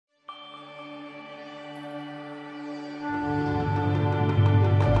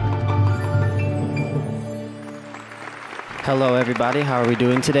Hello, everybody. How are we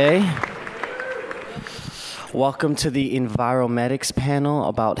doing today? Welcome to the Enviromedics panel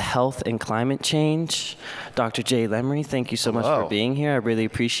about health and climate change. Dr. J. Lemery, thank you so much for being here. I really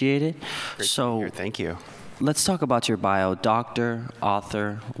appreciate it. Great to be here. Thank you. Let's talk about your bio. Doctor,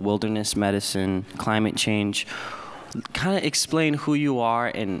 author, wilderness medicine, climate change. Kind of explain who you are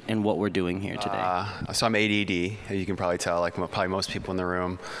and what we're doing here today. So I'm ADD, as you can probably tell, like probably most people in the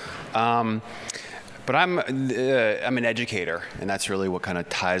room. But I'm an educator, and that's really what kind of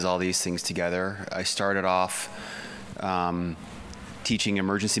ties all these things together. I started off teaching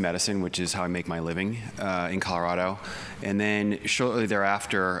emergency medicine, which is how I make my living in Colorado. And then shortly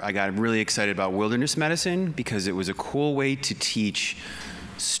thereafter, I got really excited about wilderness medicine because it was a cool way to teach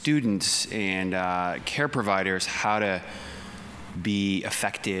students and care providers how to be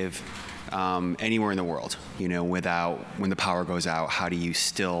effective anywhere in the world, you know, when the power goes out, how do you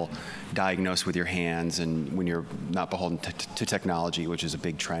still diagnose with your hands and when you're not beholden to technology, which is a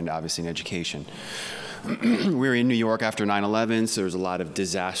big trend, obviously, in education. We were in New York after 9/11, so there was a lot of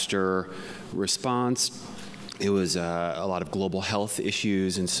disaster response. It was a lot of global health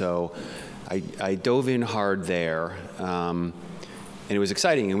issues, and so I dove in hard there. And it was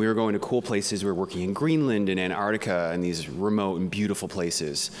exciting, and we were going to cool places. We were working in Greenland and Antarctica and these remote and beautiful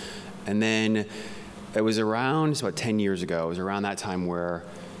places. And then it was about 10 years ago, it was around that time where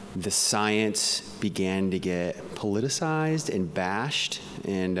the science began to get politicized and bashed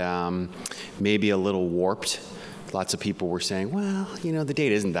and maybe a little warped. Lots of people were saying, well, you know, the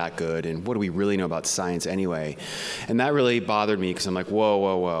data isn't that good, and what do we really know about science anyway? And that really bothered me because I'm like, whoa,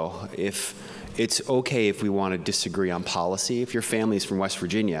 whoa, whoa. If it's okay if we want to disagree on policy. If your family's from West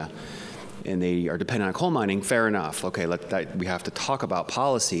Virginia and they are dependent on coal mining, fair enough. Okay, we have to talk about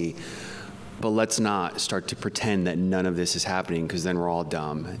policy, but let's not start to pretend that none of this is happening because then we're all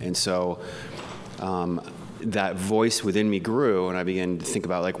dumb. And so that voice within me grew, and I began to think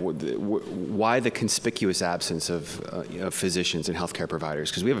about like why the conspicuous absence of physicians and healthcare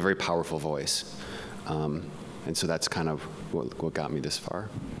providers, because we have a very powerful voice. And so that's kind of what got me this far.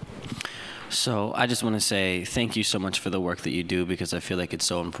 So I just want to say thank you so much for the work that you do, because I feel like it's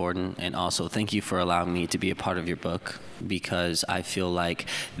so important. And also thank you for allowing me to be a part of your book, because I feel like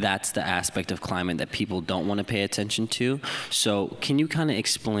that's the aspect of climate that people don't want to pay attention to. So can you kind of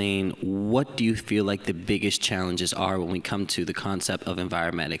explain, what do you feel like the biggest challenges are when we come to the concept of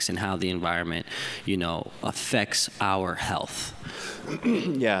enviromedics and how the environment, you know, affects our health?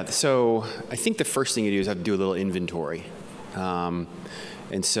 Yeah, so I think the first thing you do is have to do a little inventory.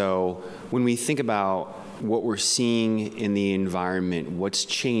 And so when we think about what we're seeing in the environment, what's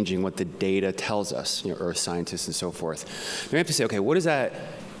changing, what the data tells us, you know, earth scientists and so forth, we have to say, okay, what is that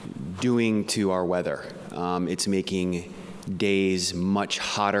doing to our weather? It's making days much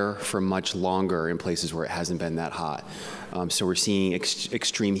hotter for much longer in places where it hasn't been that hot. So we're seeing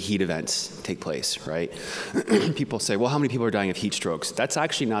extreme heat events take place, right? People say, well, how many people are dying of heat strokes? That's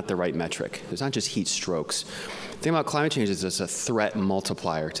actually not the right metric. It's not just heat strokes. The thing about climate change is it's a threat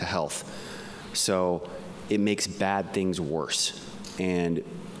multiplier to health. So it makes bad things worse. And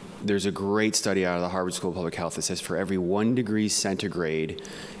there's a great study out of the Harvard School of Public Health that says for every 1 degree centigrade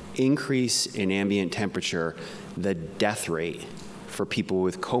increase in ambient temperature, the death rate for people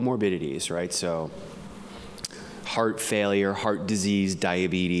with comorbidities, right? So heart failure, heart disease,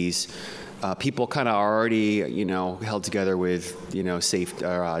 diabetes, people kind of are already, you know, held together with, you know,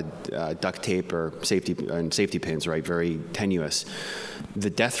 duct tape or safety pins, right? Very tenuous. The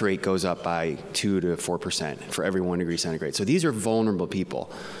death rate goes up by 2 to 4% for every 1 degree centigrade. So these are vulnerable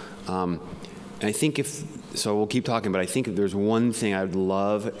people. And I think so we'll keep talking, but I think if there's one thing I'd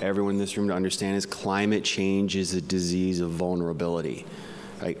love everyone in this room to understand is climate change is a disease of vulnerability.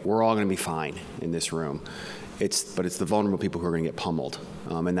 Right? We're all going to be fine in this room. But it's the vulnerable people who are going to get pummeled.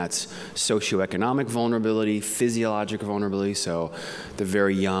 And that's socioeconomic vulnerability, physiological vulnerability, so the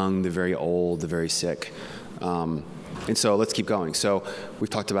very young, the very old, the very sick. And so let's keep going. So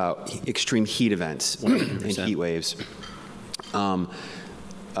we've talked about extreme heat events and heat waves.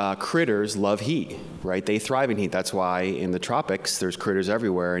 Critters love heat, right? They thrive in heat. That's why in the tropics, there's critters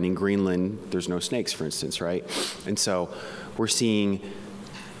everywhere, and in Greenland, there's no snakes, for instance, right? And so we're seeing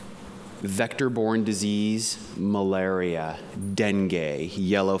vector-borne disease, malaria, dengue,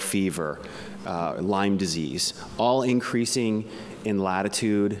 yellow fever, Lyme disease, all increasing in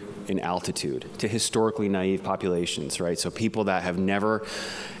latitude and altitude to historically naive populations, right? So people that have never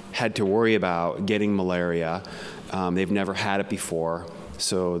had to worry about getting malaria, they've never had it before,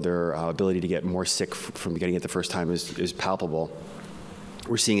 so their ability to get more sick from getting it the first time is palpable.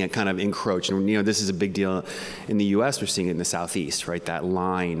 We're seeing it kind of encroach, and you know, this is a big deal in the U.S. We're seeing it in the Southeast, right? That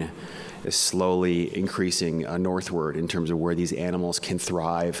line is slowly increasing northward in terms of where these animals can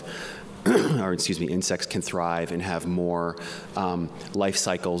thrive, or excuse me, insects can thrive and have more life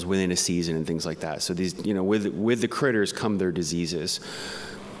cycles within a season and things like that. So these, with the critters come their diseases.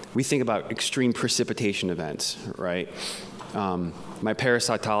 We think about extreme precipitation events, right? My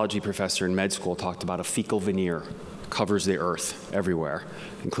parasitology professor in med school talked about a fecal veneer covers the earth everywhere,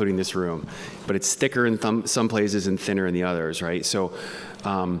 including this room. But it's thicker in some places and thinner in the others, right? So,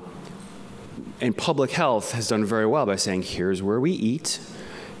 and public health has done very well by saying, here's where we eat,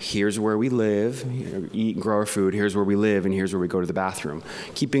 here's where we live, eat and grow our food, here's where we live, and here's where we go to the bathroom.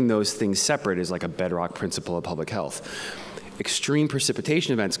 Keeping those things separate is like a bedrock principle of public health. Extreme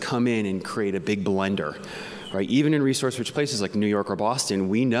precipitation events come in and create a big blender, right? Even in resource-rich places like New York or Boston,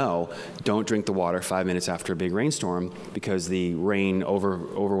 we know don't drink the water 5 minutes after a big rainstorm because the rain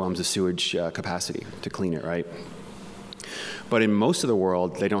overwhelms the sewage capacity to clean it, right? But in most of the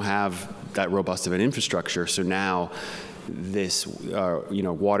world, they don't have that robust of an infrastructure, so now this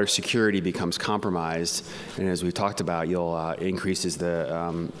water security becomes compromised, and as we talked about, increases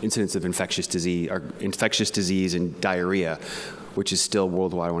the incidence of infectious disease and diarrhea, which is still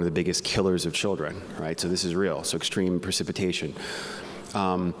worldwide one of the biggest killers of children, right? So this is real. So extreme precipitation,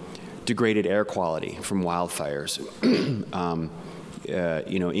 degraded air quality from wildfires,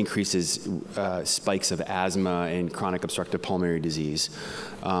 increases spikes of asthma and chronic obstructive pulmonary disease.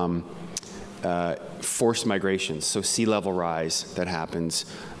 Forced migrations, so sea level rise that happens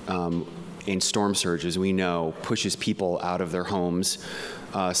in storm surges, we know, pushes people out of their homes,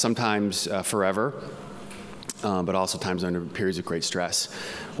 sometimes forever, but also times under periods of great stress.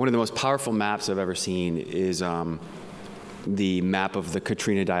 One of the most powerful maps I've ever seen is the map of the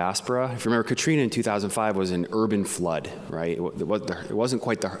Katrina diaspora. If you remember, Katrina in 2005 was an urban flood, right? It wasn't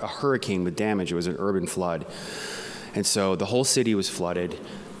quite a hurricane with damage, it was an urban flood. And so the whole city was flooded.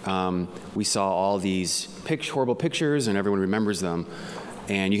 We saw all these horrible pictures, and everyone remembers them.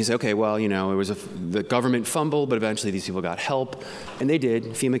 And you can say, okay, well, it was the government fumbled, but eventually these people got help, and they did.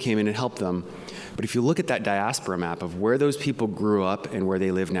 FEMA came in and helped them. But if you look at that diaspora map of where those people grew up and where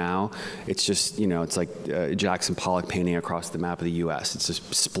they live now, it's just, it's like Jackson Pollock painting across the map of the U.S. It's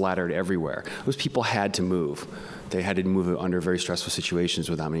just splattered everywhere. Those people had to move. They had to move under very stressful situations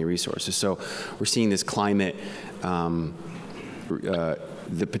without many resources. So we're seeing this climate,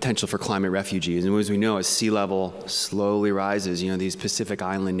 the potential for climate refugees. And as we know, as sea level slowly rises, these Pacific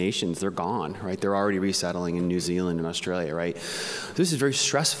Island nations, they're gone, right? They're already resettling in New Zealand and Australia, right? This is very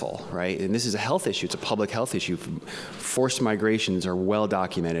stressful, right? And this is a health issue. It's a public health issue. Forced migrations are well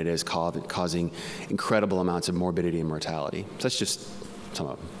documented as causing incredible amounts of morbidity and mortality. So that's just some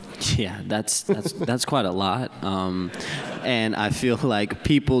of them. Yeah, that's quite a lot, and I feel like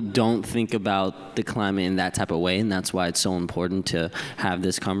people don't think about the climate in that type of way, and that's why it's so important to have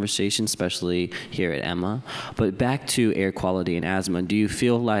this conversation, especially here at EMA. But back to air quality and asthma, do you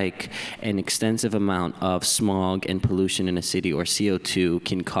feel like an extensive amount of smog and pollution in a city, or CO2,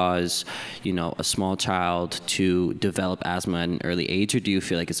 can cause, a small child to develop asthma at an early age, or do you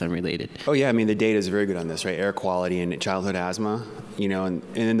feel like it's unrelated? Oh yeah, I mean the data is very good on this, right? Air quality and childhood asthma, and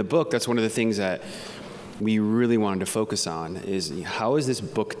in the book, that's one of the things that we really wanted to focus on is how is this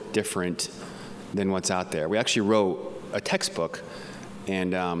book different than what's out there? We actually wrote a textbook,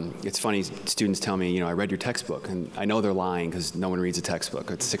 and it's funny, students tell me, I read your textbook, and I know they're lying because no one reads a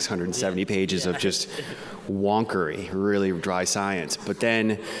textbook. It's 670 pages of just wonkery, really dry science.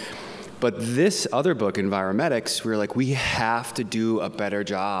 But this other book, Enviromedics, we were like, we have to do a better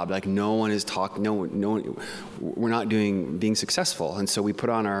job. Like no one is talking, no one, we're not being successful. And so we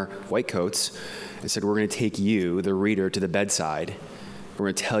put on our white coats and said, we're going to take you, the reader, to the bedside. We're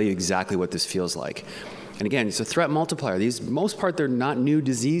going to tell you exactly what this feels like. And again, it's a threat multiplier. Most part, they're not new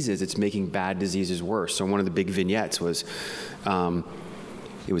diseases. It's making bad diseases worse. So one of the big vignettes was,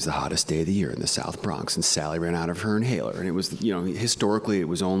 it was the hottest day of the year in the South Bronx, and Sally ran out of her inhaler. And it was, historically, it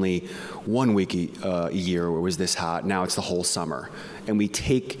was only 1 week a year where it was this hot. Now it's the whole summer. And we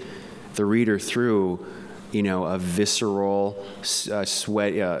take the reader through, a visceral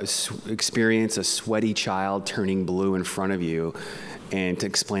experience, a sweaty child turning blue in front of you, and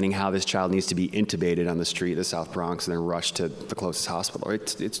explaining how this child needs to be intubated on the street of the South Bronx and then rushed to the closest hospital.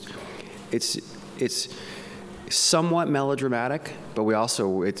 It's somewhat melodramatic, but we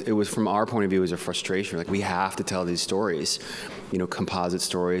also, it was from our point of view, it was a frustration. Like we have to tell these stories, composite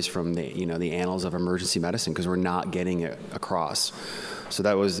stories from the annals of emergency medicine, because we're not getting it across. So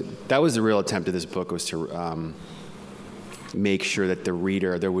that was the real attempt of this book, was to make sure that the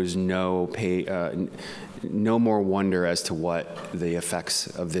reader, there was no more wonder as to what the effects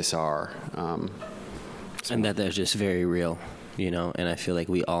of this are. And that they're just very real. and I feel like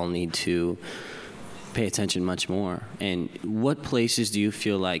we all need to pay attention much more. And what places do you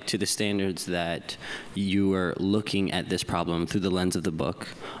feel like, to the standards that you are looking at this problem through the lens of the book,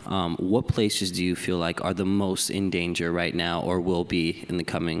 what places do you feel like are the most in danger right now or will be in the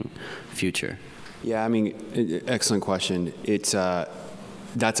coming future? Yeah, I mean, excellent question.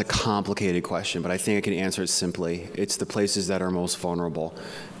 That's a complicated question, but I think I can answer it simply. It's the places that are most vulnerable,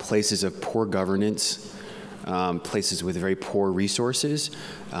 places of poor governance, places with very poor resources,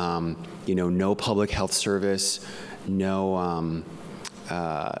 no public health service, no,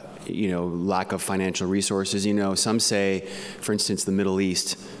 lack of financial resources. Some say, for instance, the Middle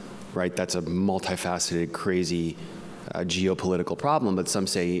East, right? That's a multifaceted, crazy geopolitical problem, but some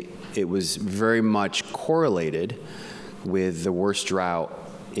say it was very much correlated with the worst drought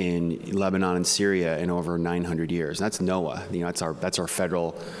in Lebanon and Syria in over 900 years. And that's NOAA. That's our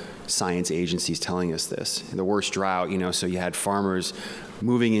federal science agencies telling us this. The worst drought, so you had farmers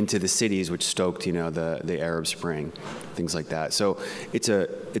moving into the cities, which stoked, the Arab Spring, things like that. So it's a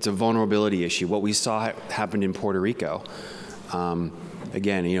vulnerability issue. What we saw happened in Puerto Rico.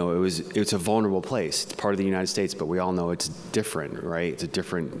 Again, it's a vulnerable place. It's part of the United States, but we all know it's different, right?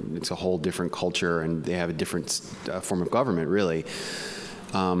 It's a whole different culture, and they have a different form of government, really.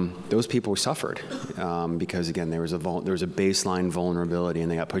 Those people suffered because, again, there was a baseline vulnerability,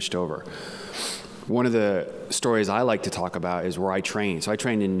 and they got pushed over. One of the stories I like to talk about is where I trained. So I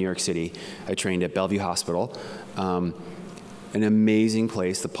trained in New York City. I trained at Bellevue Hospital, an amazing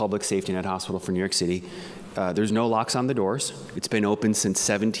place, the public safety net hospital for New York City. There's no locks on the doors. It's been open since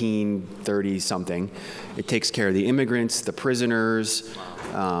 1730-something. It takes care of the immigrants, the prisoners,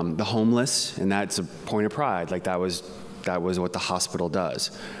 the homeless, and that's a point of pride. Like that was what the hospital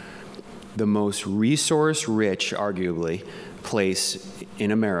does. The most resource-rich, arguably, place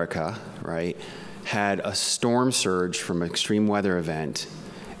in America, right, had a storm surge from an extreme weather event,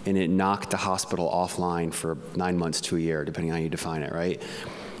 and it knocked the hospital offline for 9 months to a year, depending on how you define it, right?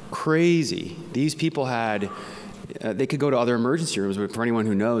 Crazy. These people they could go to other emergency rooms, but for anyone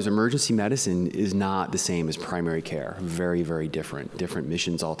who knows, emergency medicine is not the same as primary care. Very, very different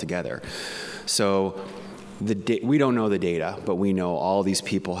missions altogether. So we don't know the data, but we know all these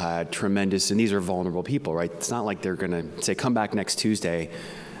people had tremendous, and these are vulnerable people, right? It's not like they're going to say, come back next Tuesday.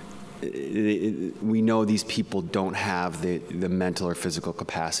 We know these people don't have the mental or physical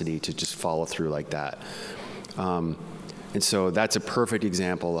capacity to just follow through like that. And so that's a perfect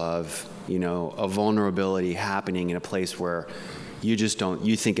example of, a vulnerability happening in a place where you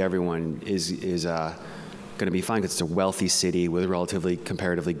think everyone is going to be fine because it's a wealthy city with relatively,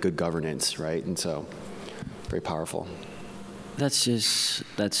 comparatively good governance, right? And so, very powerful. That's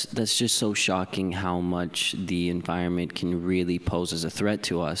just so shocking how much the environment can really pose as a threat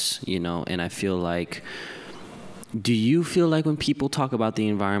to us, and I feel like, do you feel like when people talk about the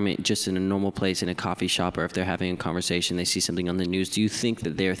environment just in a normal place, in a coffee shop, or if they're having a conversation, they see something on the news, do you think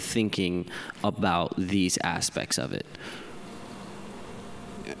that they're thinking about these aspects of it?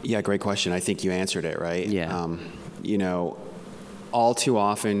 Yeah, great question. I think you answered it, right? Yeah. All too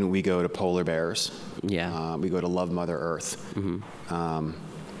often we go to polar bears. Yeah. We go to love Mother Earth. Mm-hmm.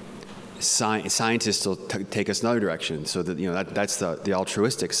 Scientists will take us another direction. So that that's the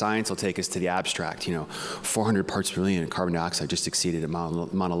altruistic. Science will take us to the abstract. 400 parts per million of carbon dioxide just exceeded at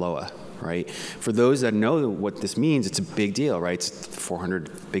Mauna Loa, right? For those that know what this means, it's a big deal, right? It's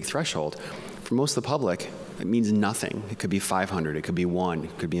 400, big threshold. For most of the public, it means nothing. It could be 500. It could be 1.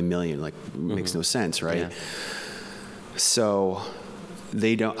 It could be 1 million. Like, makes no sense, right? Yeah. So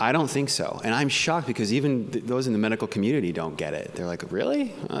I don't think so. And I'm shocked because even those in the medical community don't get it. They're like,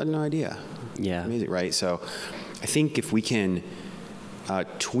 really? I had no idea. Yeah. Amazing, right? So I think if we can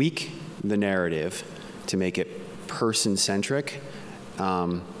tweak the narrative to make it person-centric,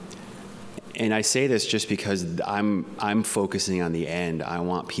 and I say this just because I'm focusing on the end. I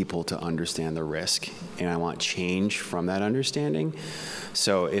want people to understand the risk, and I want change from that understanding.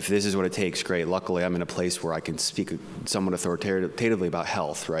 So if this is what it takes, great. Luckily, I'm in a place where I can speak somewhat authoritatively about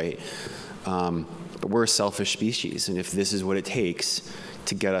health, right? But we're a selfish species, and if this is what it takes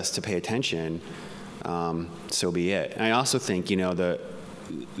to get us to pay attention, so be it. And I also think, the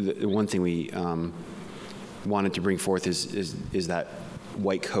one thing we wanted to bring forth is that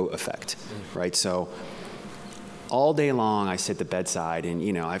white coat effect, right? So all day long, I sit at the bedside,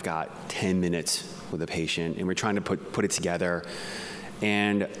 and I've got 10 minutes with a patient, and we're trying to put it together.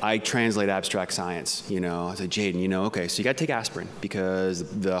 And I translate abstract science, you know. I say, Jaden, you know, okay, so you got to take aspirin because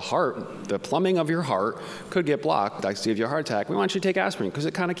the plumbing of your heart could get blocked. Like, give you a heart attack. We want you to take aspirin because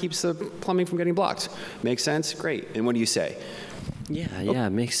it kind of keeps the plumbing from getting blocked. Makes sense? Great. And what do you say? Yeah,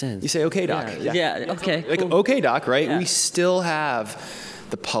 makes sense. You say, okay, doc. Yeah, okay. Like, Cool. okay, doc, right? Yeah. We still have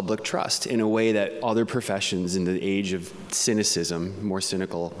the public trust in a way that other professions in the age of cynicism, more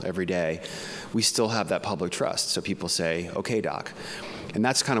cynical every day, we still have that public trust. So people say, okay, doc. And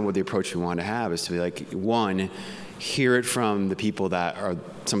that's kind of what the approach we want to have, is to be like, one, hear it from the people that are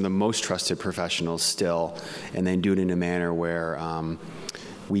some of the most trusted professionals still, and then do it in a manner where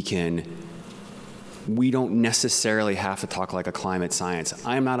we don't necessarily have to talk like a climate science.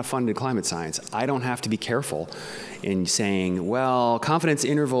 I am not a funded climate science. I don't have to be careful in saying, well, confidence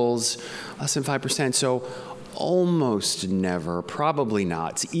intervals less than 5%, so almost never, probably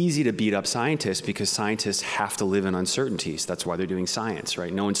not. It's easy to beat up scientists because scientists have to live in uncertainties. That's why they're doing science,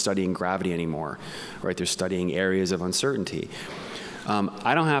 right? No one's studying gravity anymore, right? They're studying areas of uncertainty.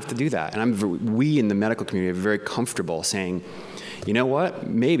 I don't have to do that. And we in the medical community are very comfortable saying, you know what,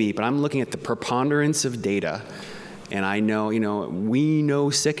 maybe, but I'm looking at the preponderance of data, and I know, you know, we know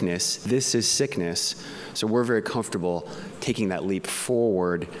sickness, this is sickness, so we're very comfortable taking that leap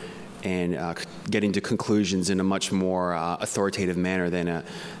forward and getting to conclusions in a much more authoritative manner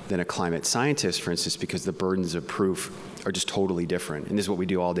than a climate scientist, for instance, because the burdens of proof are just totally different, and this is what we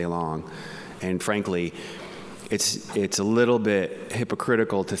do all day long. And frankly, it's a little bit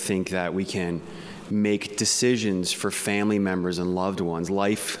hypocritical to think that we can make decisions for family members and loved ones,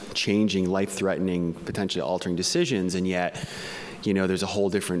 life-changing, life-threatening, potentially altering decisions, and yet, you know, there's a whole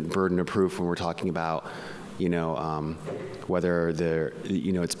different burden of proof when we're talking about, you know, whether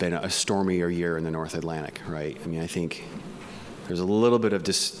it's been a stormier year in the North Atlantic, right? I mean, I think there's a little bit of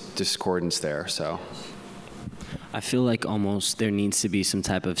discordance there, so. I feel like almost there needs to be some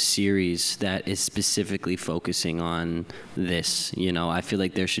type of series that is specifically focusing on this. You know, I feel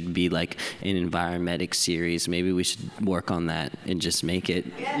like there should be like an environmentic series. Maybe we should work on that and just make it,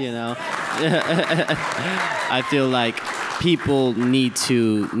 you know. I feel like people need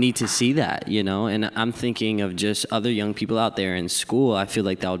to see that, you know, and I'm thinking of just other young people out there in school. I feel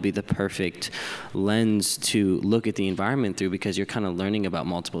like that would be the perfect lens to look at the environment through, because you're kind of learning about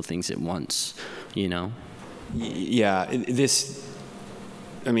multiple things at once, you know. Yeah,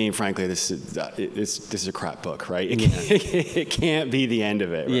 I mean, frankly, this is a crap book, right? It can't be the end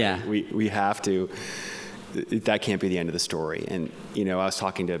of it, right? Yeah. We have to, that can't be the end of the story. And, you know, I was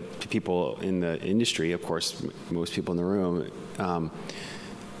talking to people in the industry, of course, most people in the room,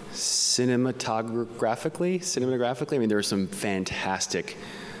 cinematographically, I mean, there are some fantastic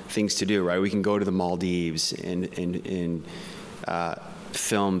things to do, right? We can go to the Maldives and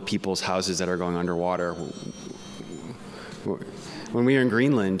film people's houses that are going underwater. When we were in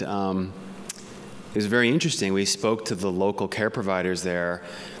Greenland, it was very interesting. We spoke to the local care providers there,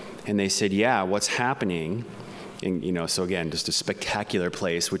 and they said, yeah, what's happening, and, you know, so again, just a spectacular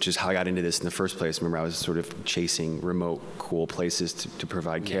place, which is how I got into this in the first place. Remember, I was sort of chasing remote, cool places to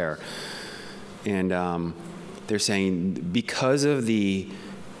provide care. And they're saying because of the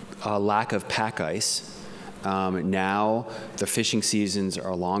lack of pack ice, now the fishing seasons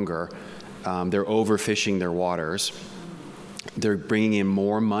are longer. They're overfishing their waters. They're bringing in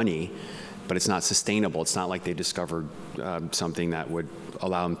more money, but it's not sustainable. It's not like they discovered something that would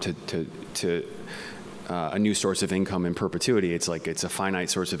allow them to a new source of income in perpetuity. It's like it's a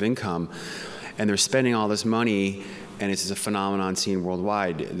finite source of income, and they're spending all this money, and it's a phenomenon seen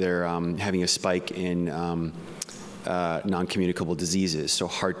worldwide. They're having a spike in non-communicable diseases, so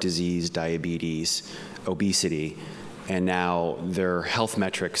heart disease, diabetes, obesity, and now their health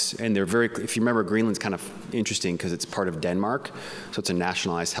metrics, and they're very, if you remember, Greenland's kind of interesting because it's part of Denmark, so it's a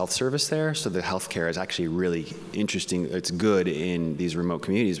nationalized health service there, so the healthcare is actually really interesting. It's good in these remote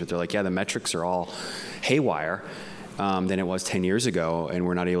communities, but they're like, yeah, the metrics are all haywire than it was 10 years ago, and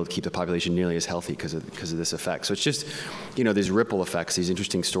we're not able to keep the population nearly as healthy because of this effect. So it's just, you know, these ripple effects, these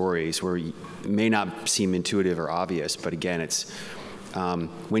interesting stories where it may not seem intuitive or obvious, but again, it's,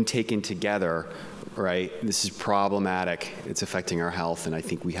 when taken together, right, this is problematic, it's affecting our health, and I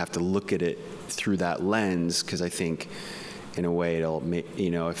think we have to look at it through that lens, because I think in a way it'll, you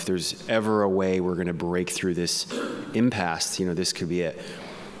know, if there's ever a way we're going to break through this impasse, you know, this could be it.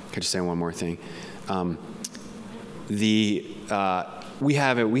 Can I just say one more thing? We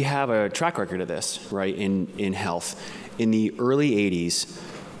have a track record of this, right, in health. In the early 80s,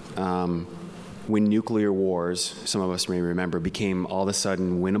 when nuclear wars, some of us may remember, became all of a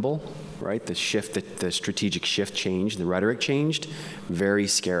sudden winnable, right? The strategic shift changed, the rhetoric changed, very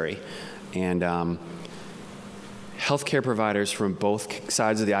scary. And healthcare providers from both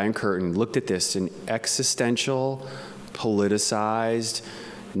sides of the Iron Curtain looked at this in existential, politicized,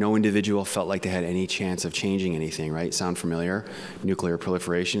 no individual felt like they had any chance of changing anything, right? Sound familiar? Nuclear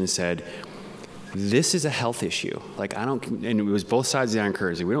proliferation, and said, this is a health issue. Like, and it was both sides of the Iron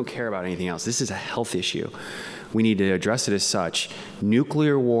Curtain. We don't care about anything else. This is a health issue. We need to address it as such.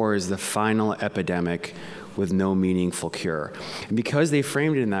 Nuclear war is the final epidemic with no meaningful cure. And because they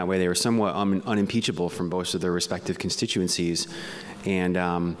framed it in that way, they were somewhat unimpeachable from both of their respective constituencies. And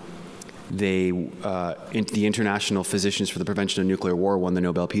the International Physicians for the Prevention of Nuclear War won the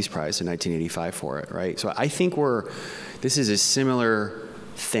Nobel Peace Prize in 1985 for it, right? So I think this is a similar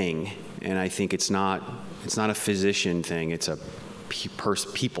thing, and I think it's not a physician thing, it's a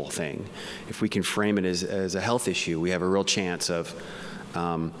people thing. If we can frame it as a health issue, we have a real chance of,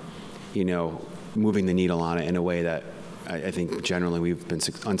 moving the needle on it in a way that I think generally we've been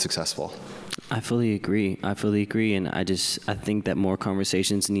unsuccessful. I fully agree. And I think that more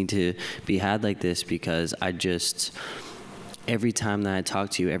conversations need to be had like this, because every time that I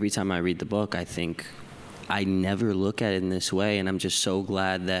talk to you, every time I read the book, I think I never look at it in this way, and I'm just so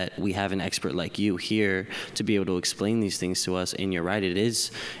glad that we have an expert like you here to be able to explain these things to us. And you're right, it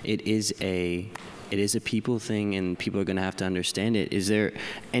is a people thing, and people are going to have to understand it. Is there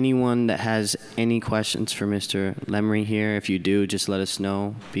anyone that has any questions for Mr. Lemery here? If you do, just let us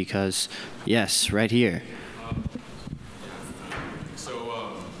know, because yes, right here. I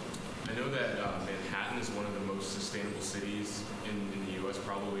know that Manhattan is one of the most sustainable cities in the U.S.,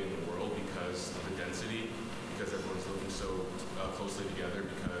 probably in the world, because of the density, because everyone's living so closely together,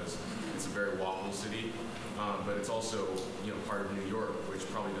 because it's a very walkable city. But it's also, part of New York, which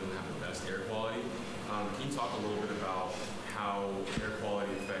probably doesn't have the best air quality. Can you talk a little bit about how air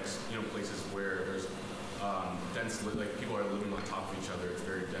quality affects, places where there's dense, like people are living on top of each other, it's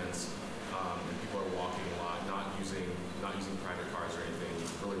very dense, and people are walking a lot, not using private cars or anything,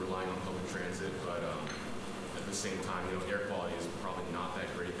 really relying on public transit, but at the same time, air quality is probably not that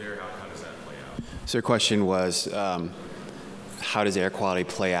great there. How does that play out? So your question was, how does air quality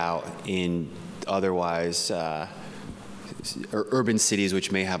play out in otherwise urban cities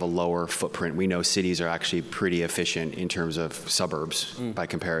which may have a lower footprint? We know cities are actually pretty efficient in terms of suburbs by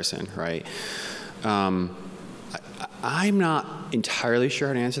comparison, right? I'm not entirely sure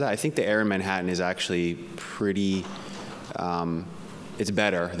how to answer that. I think the air in Manhattan is actually pretty, it's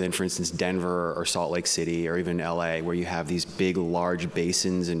better than, for instance, Denver or Salt Lake City or even LA, where you have these big, large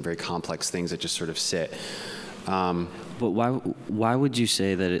basins and very complex things that just sort of sit. But why would you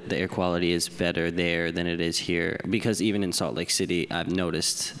say that the air quality is better there than it is here? Because even in Salt Lake City, I've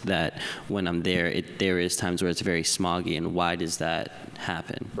noticed that when I'm there, there is times where it's very smoggy. And why does that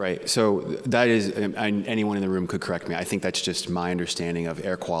happen? Right. So that is, and anyone in the room could correct me. I think that's just my understanding of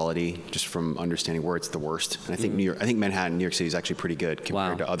air quality, just from understanding where it's the worst. And I think Manhattan, New York City is actually pretty good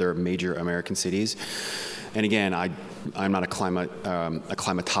compared to other major American cities. And again, I'm not a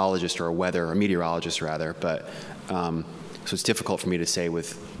climatologist or a meteorologist rather, but so it's difficult for me to say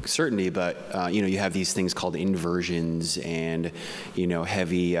with certainty. But you have these things called inversions and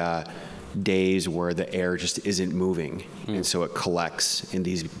heavy days where the air just isn't moving, and so it collects in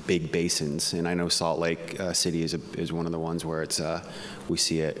these big basins. And I know Salt Lake City is one of the ones where it's we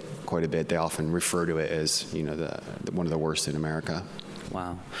see it quite a bit. They often refer to it as one of the worst in America.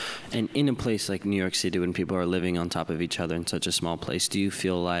 Wow. And in a place like New York City, when people are living on top of each other in such a small place, do you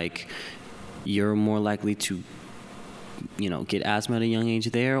feel like you're more likely to, get asthma at a young age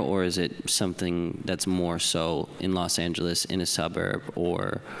there, or is it something that's more so in Los Angeles, in a suburb,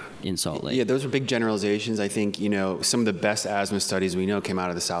 or in Salt Lake? Yeah, those are big generalizations. I think, some of the best asthma studies we know came out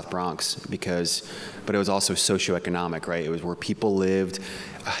of the South Bronx but it was also socioeconomic, right? It was where people lived,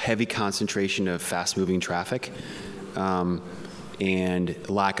 a heavy concentration of fast-moving traffic, and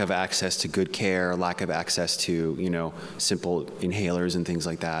lack of access to good care, lack of access to, simple inhalers and things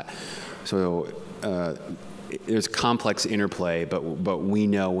like that. So there's complex interplay, but we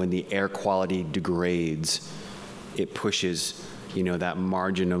know when the air quality degrades, it pushes, that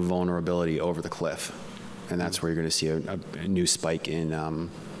margin of vulnerability over the cliff. And that's where you're going to see a new spike in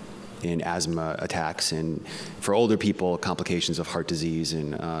asthma attacks, and for older people, complications of heart disease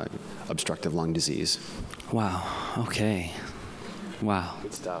and obstructive lung disease. Wow. Okay. Wow.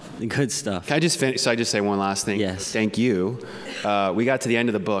 Good stuff. Good stuff. Can I just finish? So I just say one last thing? Yes. Thank you. We got to the end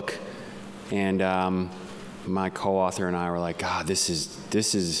of the book, and my co-author and I were like, God, this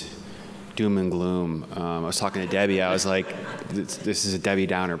is doom and gloom. I was talking to Debbie. I was like, this is a Debbie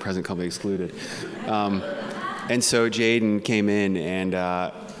Downer, present company excluded. And so Jaden came in, and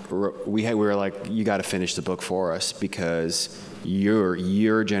we were like, you got to finish the book for us, because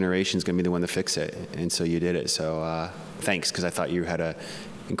your generation's going to be the one to fix it. And so you did it. So thanks, because I thought you had a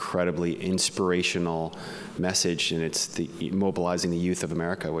incredibly inspirational message, and it's mobilizing the youth of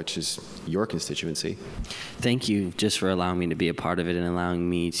America, which is your constituency. Thank you just for allowing me to be a part of it and allowing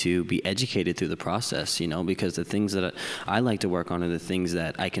me to be educated through the process, because the things that I like to work on are the things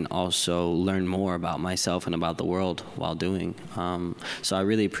that I can also learn more about myself and about the world while doing. So I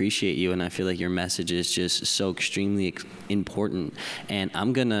really appreciate you, and I feel like your message is just so extremely important. And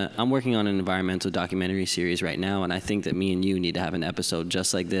I'm working on an environmental documentary series right now, and I think that me and you need to have an episode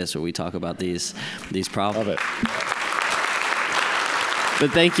just like this where we talk about these problems. Love it.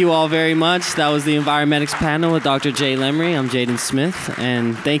 But thank you all very much. That was the Environmetics panel with Dr. J. Lemery. I'm Jaden Smith,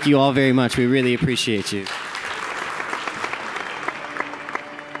 and thank you all very much. We really appreciate you.